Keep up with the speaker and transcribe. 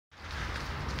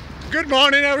Good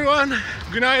morning, everyone.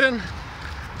 Good night. And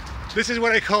this is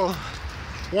what I call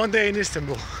one day in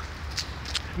Istanbul.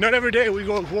 Not every day we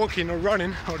go walking or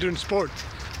running or doing sport,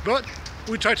 but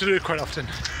we try to do it quite often.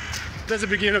 That's the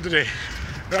beginning of the day.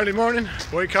 Early morning,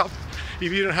 wake up.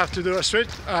 If you don't have to do a straight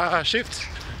shift,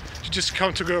 you just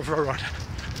come to go for a run.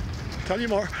 Tell you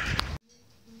more.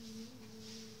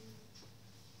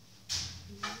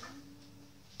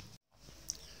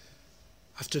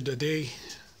 After the day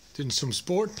doing some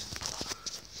sport,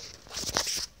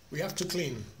 we have to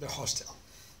clean the hostel.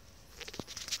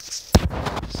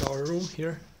 It's our room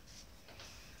here,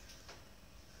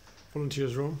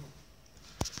 volunteers room.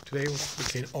 Today we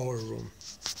clean our room.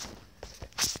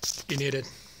 We need it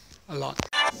a lot.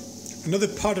 Another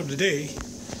part of the day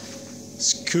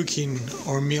is cooking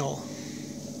our meal.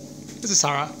 This is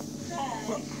Sarah.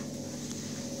 Well,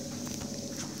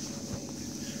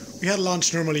 we had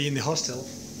lunch normally in the hostel.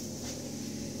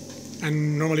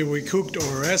 And normally we cooked,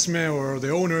 or Esme or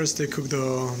the owners, they cook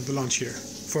the lunch here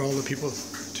for all the people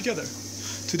together.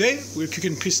 Today we're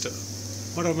cooking pista,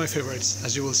 one of my favorites,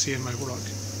 as you will see in my vlog.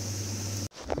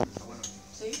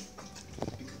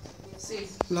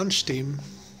 Lunch team.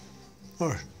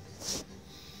 Or?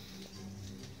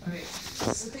 Okay. Is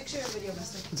this a picture or video,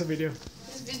 mister? It's a video.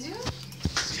 It's video?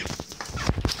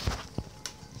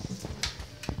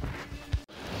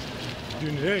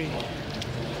 During the day,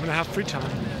 when I have free time,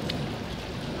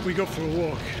 we go for a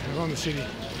walk around the city.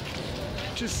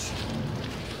 Just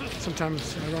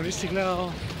sometimes around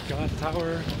Istiklal, Galata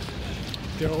Tower,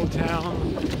 the old town,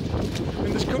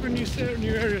 and discover new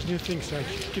areas, new things, like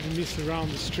getting mist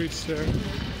around the streets there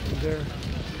and there.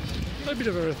 A bit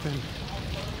of everything.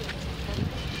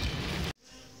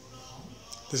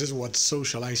 This is what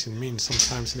socializing means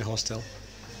sometimes in the hostel.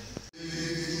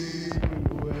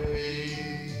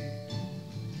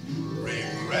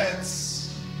 Regrets,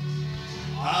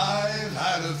 I've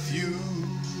had a few,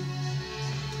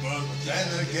 but then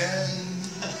again,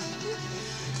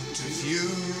 too few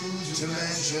to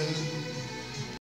mention.